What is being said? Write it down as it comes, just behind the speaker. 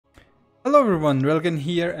Hello everyone, Railgan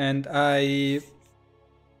here, and I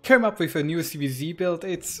came up with a new ZvZ build.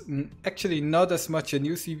 It's actually not as much a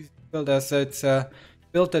new ZvZ build as it's a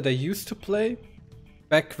build that I used to play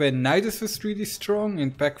back when Nydus was really strong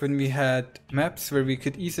and back when we had maps where we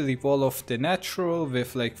could easily wall off the natural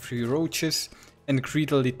with like 3 roaches and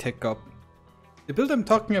greedily tech up. The build I'm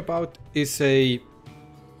talking about is a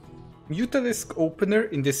Mutalisk opener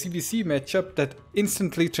in the ZvZ matchup that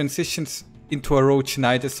instantly transitions into a Roach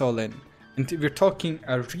Nydus all-in. And we're talking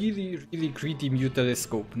a really greedy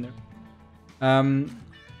Mutalisk opener. I'm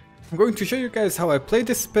going to show you guys how I play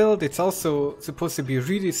this build. It's also supposed to be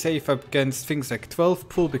really safe against things like 12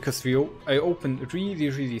 pull because I open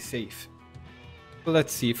really safe. So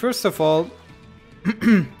let's see. First of all,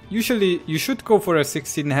 usually you should go for a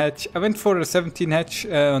 16 hatch. I went for a 17 hatch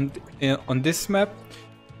on this map.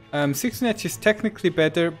 16 hatch is technically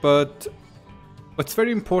better, but what's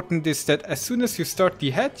very important is that as soon as you start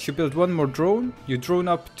the hatch, you build one more drone, you drone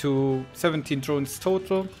up to 17 drones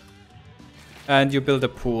total, and you build a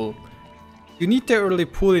pool. You need the early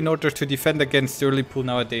pool in order to defend against the early pool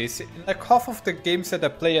nowadays. In like half of the games that I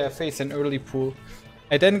play, I face an early pool.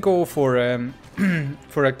 I then go for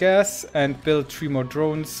a gas and build 3 more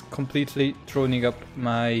drones, completely droning up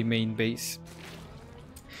my main base.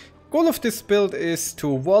 Goal of this build is to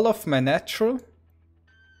wall off my natural,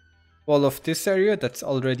 wall off this area that's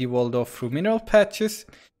already walled off through mineral patches,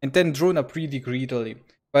 and then drone up really greedily,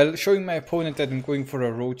 while showing my opponent that I'm going for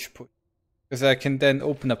a roach push. Because I can then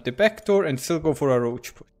open up the back door and still go for a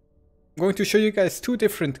roach push. I'm going to show you guys 2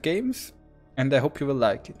 different games, and I hope you will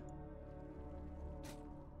like it.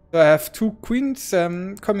 So I have 2 queens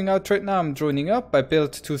coming out right now. I'm droning up. I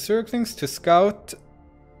built 2 Zerglings to scout.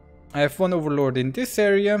 I have 1 overlord in this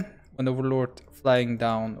area, 1 overlord flying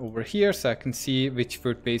down over here so I can see which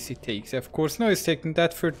third base he takes. Of course now he's taking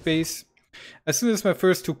that third base. As soon as my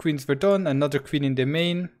first 2 queens were done, another queen in the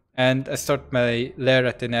main, and I start my lair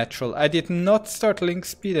at the natural. I did not start link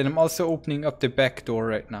speed, and I'm also opening up the back door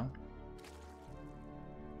right now.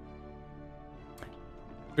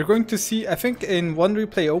 We're going to see, I think in one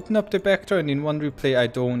replay I open up the back door and in one replay I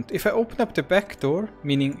don't. If I open up the back door,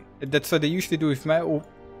 meaning that's what I usually do if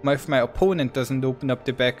my opponent doesn't open up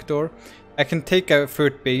the back door, I can take a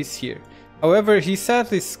third base here. However, he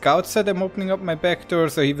sadly scouts that I'm opening up my back door,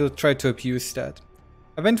 so he will try to abuse that.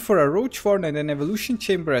 I went for a Roach Warren and an Evolution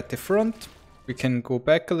Chamber at the front. We can go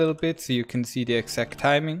back a little bit so you can see the exact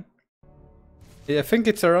timing. I think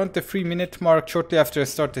it's around the 3-minute mark. Shortly after I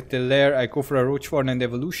started the lair, I go for a Roach Warren and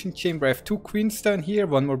Evolution Chamber. I have 2 queens down here,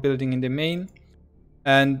 1 more building in the main.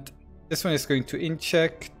 And this one is going to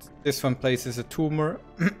incheck. This one places a tumor.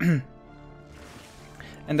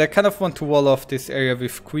 And I kind of want to wall off this area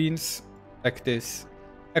with queens, like this.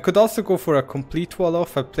 I could also go for a complete wall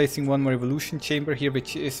off by placing 1 more evolution chamber here,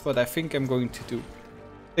 which is what I think I'm going to do.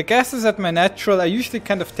 The gases at my natural, I usually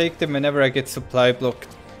kind of take them whenever I get supply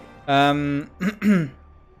blocked. My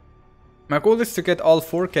goal is to get all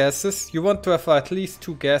 4 gases. You want to have at least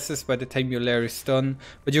 2 gases by the time your lair is done,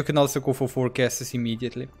 but you can also go for 4 gases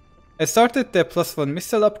immediately. I started the +1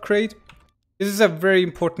 missile upgrade. This is a very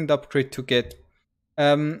important upgrade to get.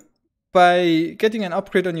 By getting an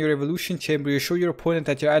upgrade on your evolution chamber, you show your opponent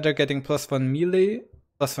that you're either getting +1 melee,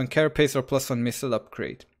 +1 carapace, or +1 missile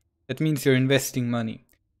upgrade. That means you're investing money.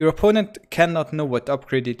 Your opponent cannot know what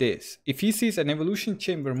upgrade it is. If he sees an evolution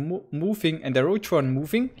chamber moving and a roach one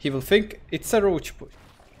moving, he will think it's a roach push.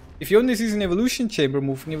 If he only sees an evolution chamber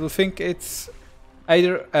moving, he will think it's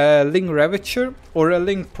either a Ling Ravager or a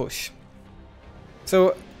Ling push.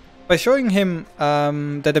 So by showing him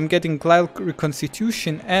that I'm getting Glide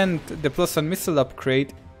Reconstitution and the +1 missile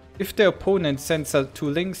upgrade, if the opponent sends out 2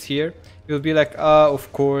 Lings here, he'll be like, of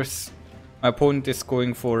course, my opponent is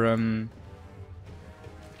going for a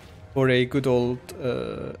good old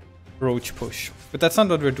roach push. But that's not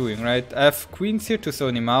what we're doing, right? I have queens here to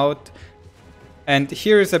zone him out. And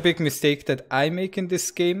here is a big mistake that I make in this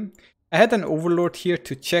game. I had an overlord here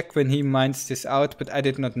to check when he mines this out, but I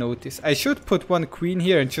did not notice. I should put 1 queen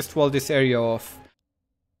here and just wall this area off.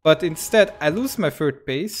 But instead, I lose my third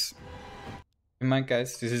base. Come on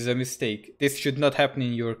guys, this is a mistake. This should not happen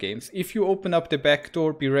in your games. If you open up the back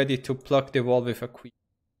door, be ready to plug the wall with a queen.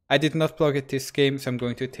 I did not plug it this game, so I'm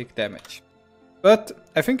going to take damage. But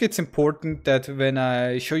I think it's important that when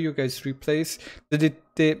I show you guys replays,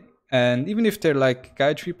 and even if they're like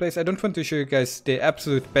guide replays, I don't want to show you guys the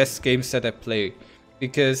absolute best games that I play.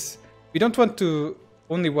 Because we don't want to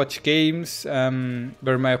only watch games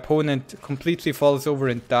where my opponent completely falls over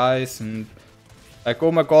and dies and like,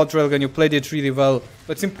 oh my god, Railgan, you played it really well.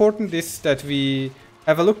 What's important is that we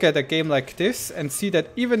have a look at a game like this and see that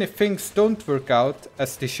even if things don't work out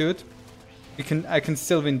as they should, I can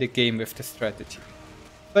still win the game with the strategy.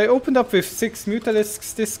 So I opened up with 6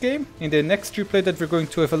 Mutalisks this game. In the next replay that we're going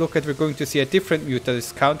to have a look at, we're going to see a different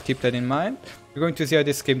Mutalisk count, keep that in mind. We're going to see how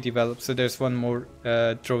this game develops. So there's one more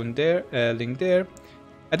drone there, link there.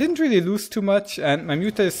 I didn't really lose too much, and my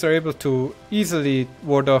Mutalisks are able to easily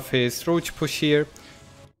ward off his Roach push here.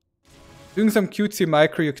 Doing some cutesy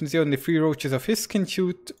micro, you can see only 3 Roaches of his can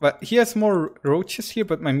shoot. But he has more Roaches here,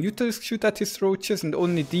 but my Mutalisk shoot at his Roaches, and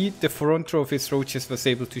only the front row of his Roaches was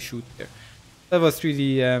able to shoot there. That was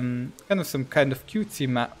really kind of some kind of cutesy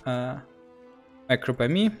micro by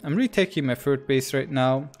me. I'm retaking my third base right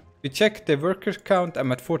now. We check the worker count,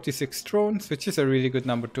 I'm at 46 drones, which is a really good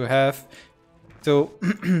number to have. So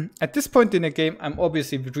at this point in the game, I'm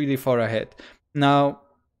obviously really far ahead. Now,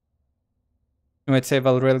 you might say,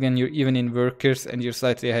 well, Railgan, you're even in workers and you're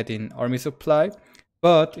slightly ahead in army supply.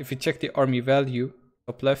 But if you check the army value,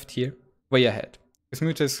 top left here, way ahead. Because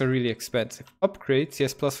Mutalisks are really expensive. Upgrades, he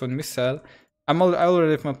has +1 missile. I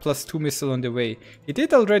already have my +2 missile on the way. He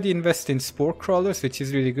did already invest in Spore Crawlers, which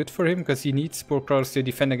is really good for him, because he needs Spore Crawlers to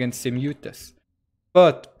defend against the Mutas.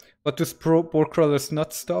 But what do Spore Crawlers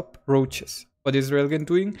not stop? Roaches. What is Railgan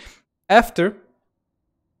doing? After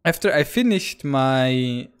I finished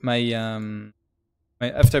after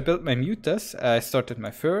I built my Mutas, I started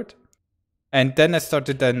my third. And then I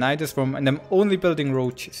started the Nydus form, and I'm only building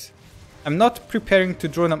Roaches. I'm not preparing to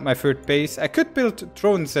drone up my third base. I could build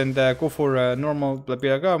drones and go for a normal,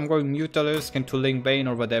 be like, oh, I'm going Mutalisk into Ling Bane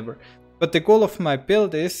or whatever. But the goal of my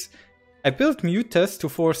build is, I build Mutas to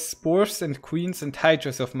force Spores and Queens and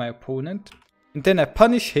Hydras of my opponent. And then I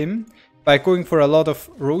punish him by going for a lot of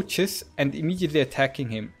Roaches and immediately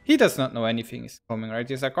attacking him. He does not know anything is coming, right?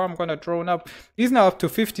 He's like, oh, I'm gonna drone up. He's now up to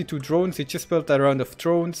 52 drones. He just built a round of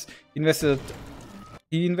drones.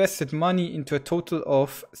 He invested money into a total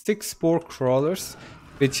of 6 Spore Crawlers,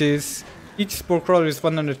 which is, each Spore Crawler is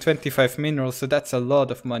 125 minerals, so that's a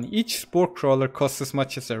lot of money. Each Spore Crawler costs as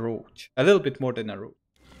much as a Roach. A little bit more than a Roach.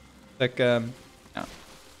 Like, yeah.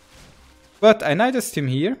 But I Nydused him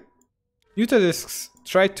here. Mutalisks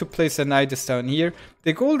tried to place a Nydus down here.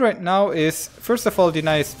 The goal right now is, first of all,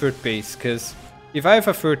 deny his third base, because if I have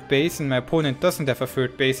a third base and my opponent doesn't have a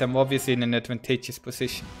third base, I'm obviously in an advantageous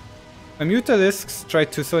position. My Mutalisks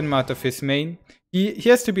tried to zone him out of his main. He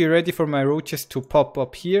has to be ready for my Roaches to pop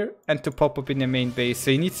up here and to pop up in the main base.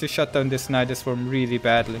 So he needs to shut down this Nydus form really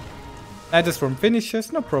badly. Nydus form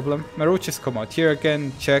finishes, no problem. My Roaches come out here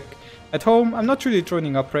again, check. At home, I'm not really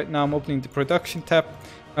droning up right now. I'm opening the production tab.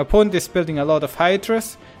 My opponent is building a lot of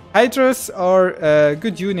Hydras. Hydras are a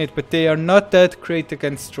good unit, but they are not that great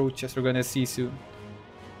against Roaches, we're gonna see soon.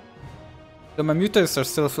 So my Mutalisks are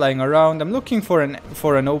still flying around. I'm looking for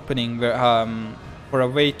an opening where, for a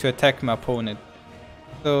way to attack my opponent.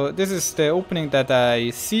 So this is the opening that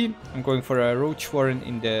I see. I'm going for a Roach Warren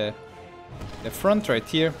in the front right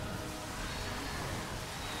here.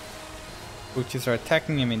 Roaches are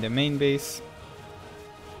attacking him in the main base.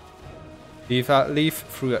 Leave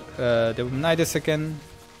through the Nydus again.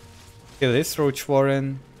 Kill his Roach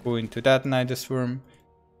Warren. Go into that Nydus worm.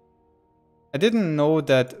 I didn't know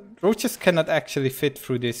that Roaches cannot actually fit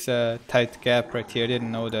through this tight gap right here. I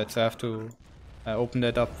didn't know that, so I have to open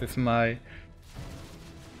that up with my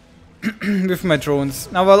with my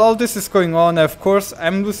drones. Now, while all this is going on, of course,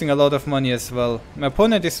 I'm losing a lot of money as well. My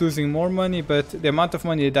opponent is losing more money, but the amount of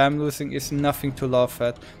money that I'm losing is nothing to laugh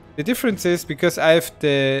at. The difference is, because I have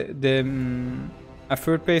a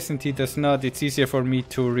third base and he does not, it's easier for me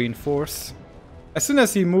to reinforce. As soon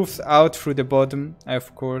as he moves out through the bottom, I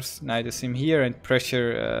of course Nydus him here and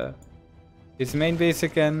pressure his main base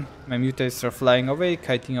again. My Mutalisks are flying away,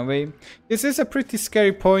 kiting away. This is a pretty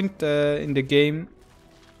scary point in the game.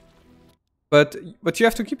 But what you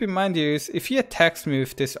have to keep in mind here is, if he attacks me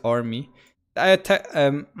with this army,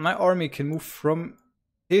 my army can move from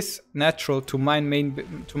his natural to my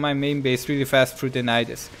main base really fast through the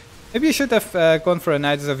Nydus. Maybe he should have gone for a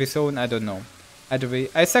Nydus of his own, I don't know. Either way,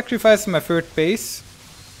 I sacrificed my third base,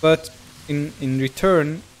 but in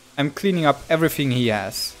return, I'm cleaning up everything he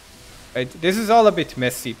has. Right? This is all a bit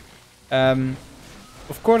messy.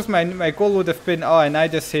 Of course, my goal would have been, oh, I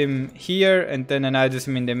Nydus him here, and then I Nydus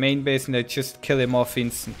him in the main base, and I just kill him off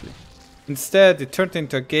instantly. Instead, it turned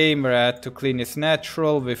into a game where I had to clean his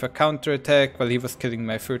natural with a counterattack while he was killing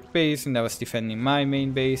my third base, and I was defending my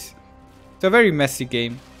main base. It's a very messy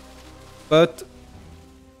game. But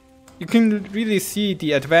you can really see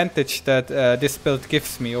the advantage that this build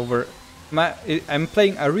gives me over I'm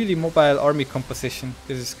playing a really mobile army composition.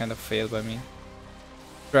 This is kind of fail by me.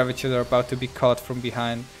 Ravagers are about to be caught from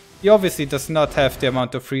behind. He obviously does not have the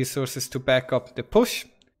amount of resources to back up the push,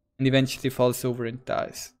 and eventually falls over and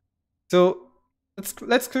dies. So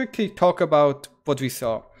let's quickly talk about what we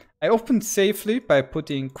saw. I opened safely by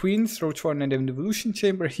putting queens, Roach Warren and an evolution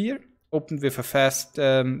chamber here. Opened with a fast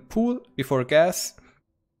pool before gas.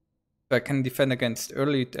 So I can defend against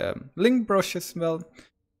early Ling Brush as well.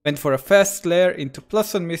 Went for a fast lair into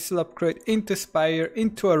 +1 missile upgrade, into Spire,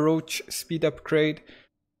 into a Roach speed upgrade.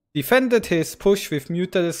 Defended his push with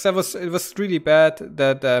Mutalisk. It was really bad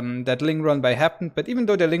that that Ling run by happened, but even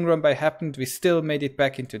though the Ling run by happened, we still made it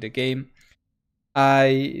back into the game.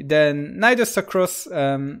 I then Nydus across.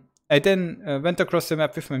 I then went across the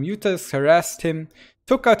map with my Mutalisk, harassed him,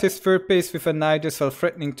 took out his third base with a Nydus while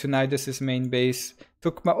threatening to Nydus' main base.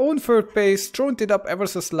 Took my own third base, droned it up ever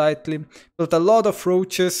so slightly, built a lot of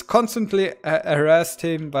roaches, constantly harassed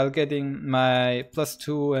him while getting my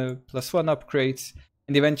 +2, +1 upgrades,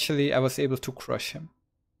 and eventually I was able to crush him.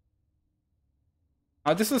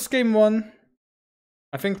 Now this was game 1.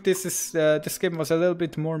 I think this game was a little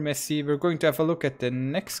bit more messy. We're going to have a look at the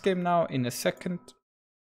next game now in a second.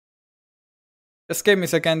 This game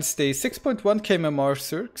is against a 6.1 KMR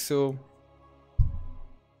Zerg, so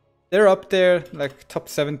they're up there, like top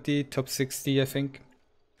 70, top 60, I think.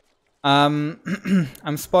 I'm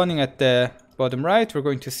spawning at the bottom right. We're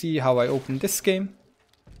going to see how I open this game.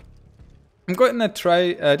 I'm going to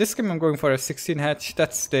try, this game I'm going for a 16 hatch.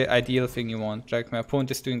 That's the ideal thing you want. Like my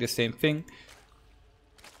opponent is doing the same thing.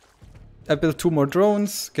 I build 2 more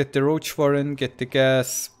drones, get the Roach Warren, get the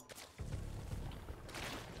gas.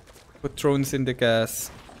 Put drones in the gas.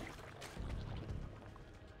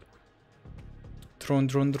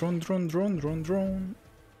 Drone.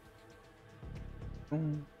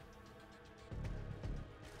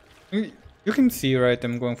 You can see, right,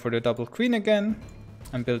 I'm going for the double queen again.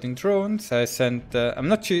 I'm building drones. I sent, I'm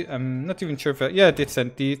not even sure if I did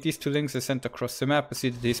send these 2 links I sent across the map. I see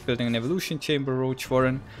that he's building an evolution chamber, Roach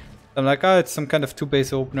Warren. I'm like, it's some kind of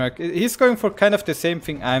 2-base opener. He's going for kind of the same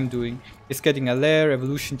thing I'm doing. He's getting a lair,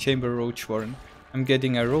 evolution chamber, Roach Warren. I'm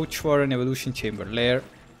getting a Roach Warren, evolution chamber, lair.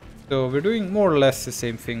 So we're doing more or less the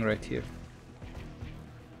same thing right here.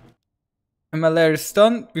 And my lair is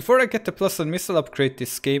done. Before I get the +1 missile upgrade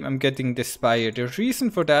this game, I'm getting the Spire. The reason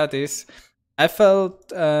for that is I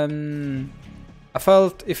felt if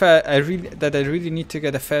I really need to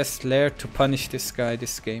get a fast lair to punish this guy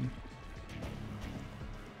this game.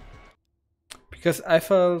 Because I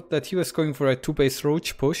felt that he was going for a 2-base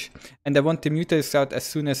Roach push, and I want the Mutalisk out as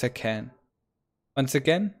soon as I can. Once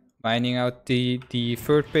again, mining out the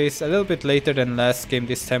third base a little bit later than last game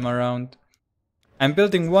this time around. I'm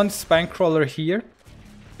building 1 Spinecrawler here,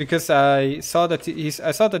 because I saw that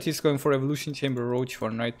he's going for evolution chamber Roach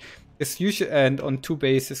one, right? It's usually and on 2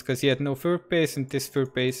 bases because he had no third base, and this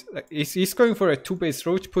third base he's going for a 2-base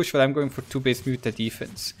Roach push, while I'm going for 2-base Muta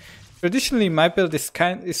defense. Traditionally, my build is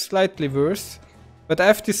slightly worse. But I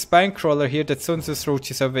have this Spinecrawler here that zones his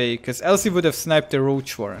roaches away, because else he would have sniped the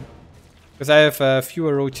Roach Warren. Because I have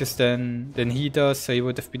fewer roaches than he does, so he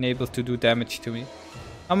would have been able to do damage to me.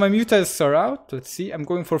 Now my Mutalisks are out. Let's see, I'm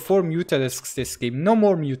going for 4 Mutalisks this game. No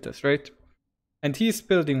more Mutas, right? And he's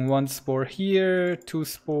building 1 spore here, 2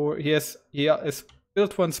 spore. He has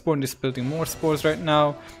built 1 spore and is building more spores right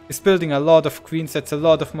now. He's building a lot of queens. That's a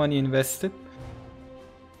lot of money invested.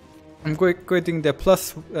 I'm getting the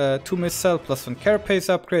 +2 missile, +1 carapace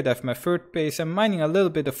upgrade. I have my third base. I'm mining a little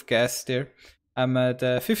bit of gas there. I'm at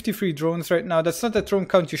 53 drones right now. That's not the drone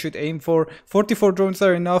count you should aim for. 44 drones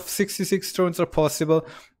are enough. 66 drones are possible.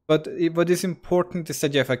 But what is important is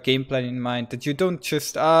that you have a game plan in mind. That you don't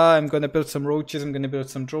just, I'm going to build some roaches, I'm going to build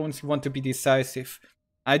some drones. You want to be decisive.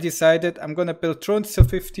 I decided I'm going to build drones till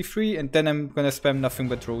 53 and then I'm going to spam nothing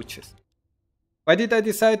but roaches. Why did I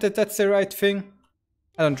decide that that's the right thing?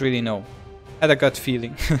 I don't really know. I had a gut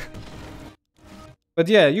feeling. But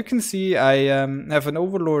yeah, you can see I have an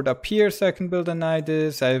Overlord up here so I can build a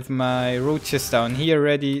Nydus. I have my roaches down here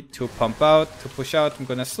ready to pump out, to push out. I'm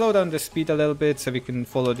gonna slow down the speed a little bit so we can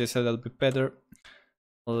follow this a little bit better.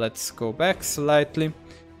 Let's go back slightly.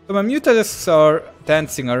 So my Mutalisks are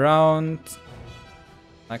dancing around.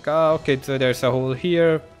 Like, okay, so there's a hole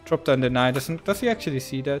here. Drop down the Nydus. Does he actually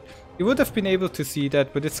see that? He would have been able to see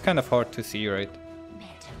that, but it's kind of hard to see, right?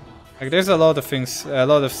 Like, there's a lot of things, a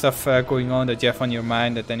lot of stuff going on that you have on your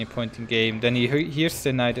mind at any point in game. Then he hears the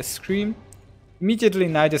Nydus scream. Immediately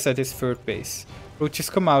Nydus at his third base. Roaches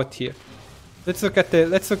come out here. Let's look at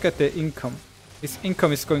the income. His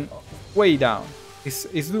income is going way down.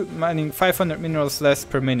 He's mining 500 minerals less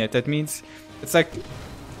per minute. That means it's like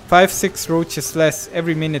 5-6 roaches less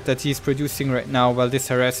every minute that he's producing right now while this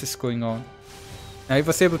harass is going on. Now he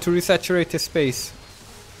was able to resaturate his space.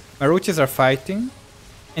 My roaches are fighting.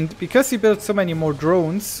 And because he built so many more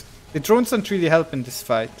drones, the drones don't really help in this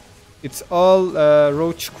fight. It's all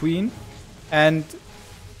Roach Queen, and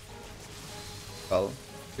well,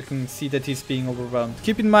 you can see that he's being overwhelmed.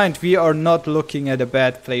 Keep in mind, we are not looking at a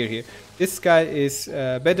bad player here. This guy is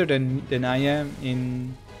better than I am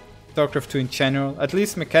in StarCraft 2 in general, at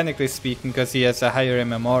least mechanically speaking, because he has a higher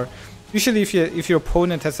MMR. Usually if your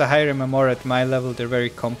opponent has a higher MMR at my level, they're very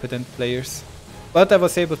competent players. But I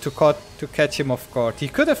was able to catch him off guard. He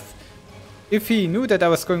could have, if he knew that I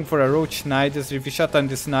was going for a Roach Nydus, if he shot on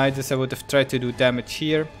this Nydus, I would have tried to do damage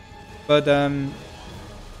here. But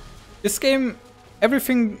this game,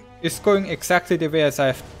 everything is going exactly the way as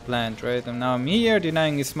I've planned, right? And now I'm here,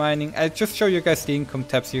 denying his mining. I'll just show you guys the income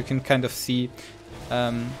tab so you can kind of see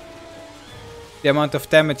the amount of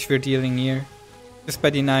damage we're dealing here just by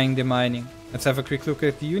denying the mining. Let's have a quick look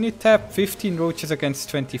at the unit tab. 15 roaches against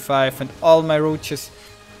 25, and all my roaches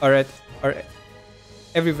are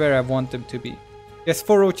everywhere I want them to be. He has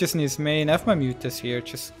 4 roaches in his main. I have my Mutas here,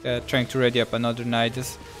 just trying to ready up another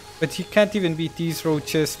Nydus. But he can't even beat these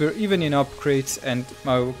roaches. We're even in upgrades, and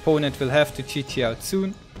my opponent will have to GG out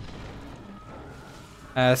soon.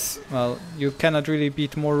 As, well, you cannot really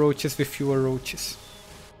beat more roaches with fewer roaches.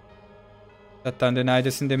 Shut down the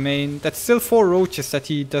Nydus in the main. That's still 4 roaches that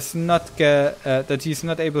he does not get, that he's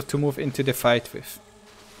not able to move into the fight with.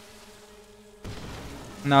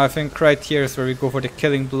 Now I think right here is where we go for the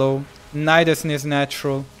killing blow. Nydus in his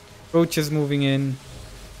natural, roaches moving in,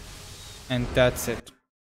 and that's it.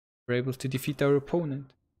 We're able to defeat our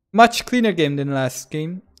opponent. Much cleaner game than last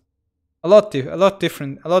game. A lot of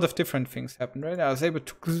different things happened, right? I was able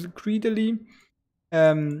to greedily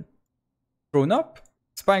drone up.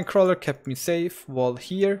 Spine crawler kept me safe. Wall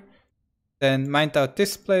here. Then mined out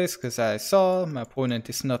this place because I saw my opponent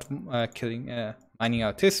is not mining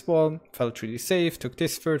out his wall. Felt really safe. Took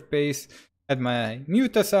this third base. Had my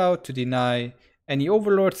Mutas out to deny any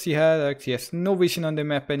overlords he had. Like, he has no vision on the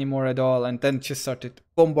map anymore at all. And then just started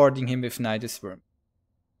bombarding him with Nydus Worm.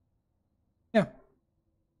 Yeah.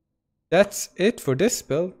 That's it for this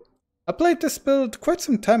build. I played this build quite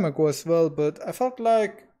some time ago as well, but I felt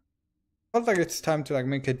like it's time to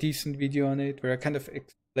make a decent video on it where I kind of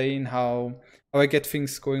explain how I get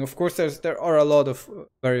things going. Of course, there are a lot of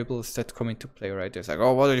variables that come into play, right? There's like,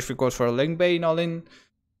 oh, what if we go for a Langbane all in,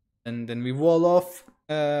 and then we wall off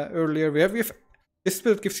earlier. This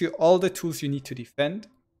build gives you all the tools you need to defend,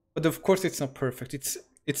 but of course it's not perfect. It's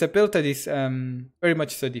a build that is very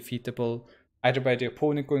much so defeatable, either by the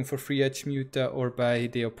opponent going for free edge Muta or by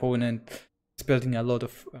the opponent building a lot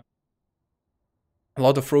of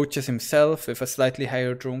roaches himself with a slightly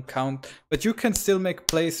higher drone count. But you can still make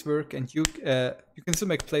plays work, and you can still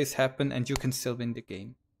make plays happen, and you can still win the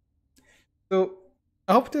game. So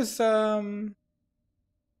I hope this little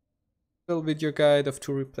video guide of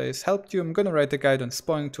 2 replays helped you. I'm gonna write a guide on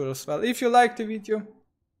spawning tool as well. If you liked the video,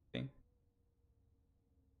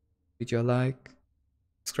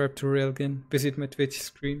 subscribe to Railgan, visit my Twitch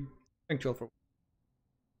stream. Thank you all for watching.